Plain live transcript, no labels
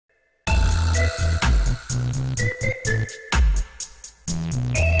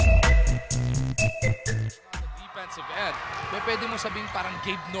Defensive end. Pwede mo sabing parang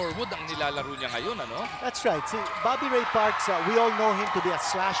Gabe Norwood ang nilalaro niya ngayon, ano? That's right. See, Bobby Ray Parks, we all know him to be a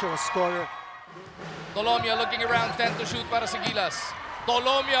slasher, a scorer. Tolomia looking around, 10 to shoot para sa Gilas.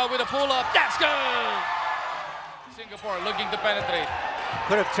 Tolomia with a pull-up. That's good! Singapore looking to penetrate.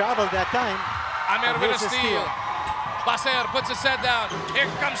 Could have traveled that time. Amer with a steal. Baser puts his head down. Here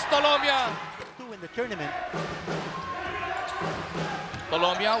comes Tolomia. 2 in the tournament.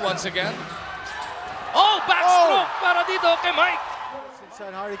 Tolomia once again. Oh, backstroke para dito kay Mike.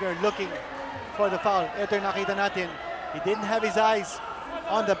 Son Hardiger looking for the foul. Ito yung nakita natin. He didn't have his eyes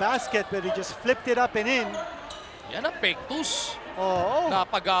on the basket, but he just flipped it up and in. Yan ang pektus. Oh.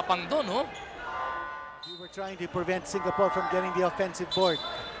 Napagapang doon, oh. We were trying to prevent Singapore from getting the offensive board.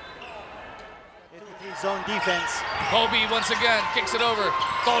 2-3 zone defense. Kobe once again kicks it over.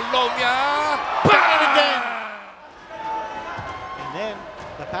 Tolomia. Bang! Again. And then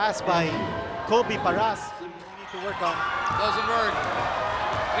the pass by Kobe Paras. We need to work on. Doesn't work.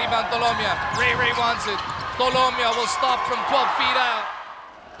 Rebound Tolomia. Ray wants it. Tolomia will stop from 12 feet out.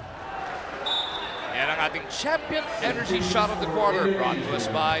 Yan ang ating Champion Energy shot of the quarter, brought to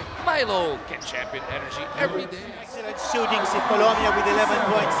us by Milo. Get Champion Energy every day. Excellent shooting si Tolomia with 11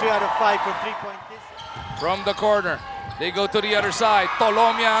 points, 3 out of 5 from 3-point distance. From the corner, they go to the other side.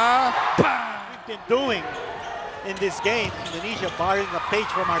 Tolomia. We've been doing in this game, Indonesia borrowing a page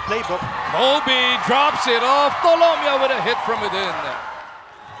from our playbook. Kobe drops it off. Tolomia with a hit from within.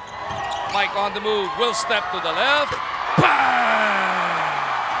 Mike on the move, will step to the left. Bang!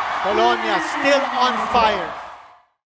 Tolomia still on fire.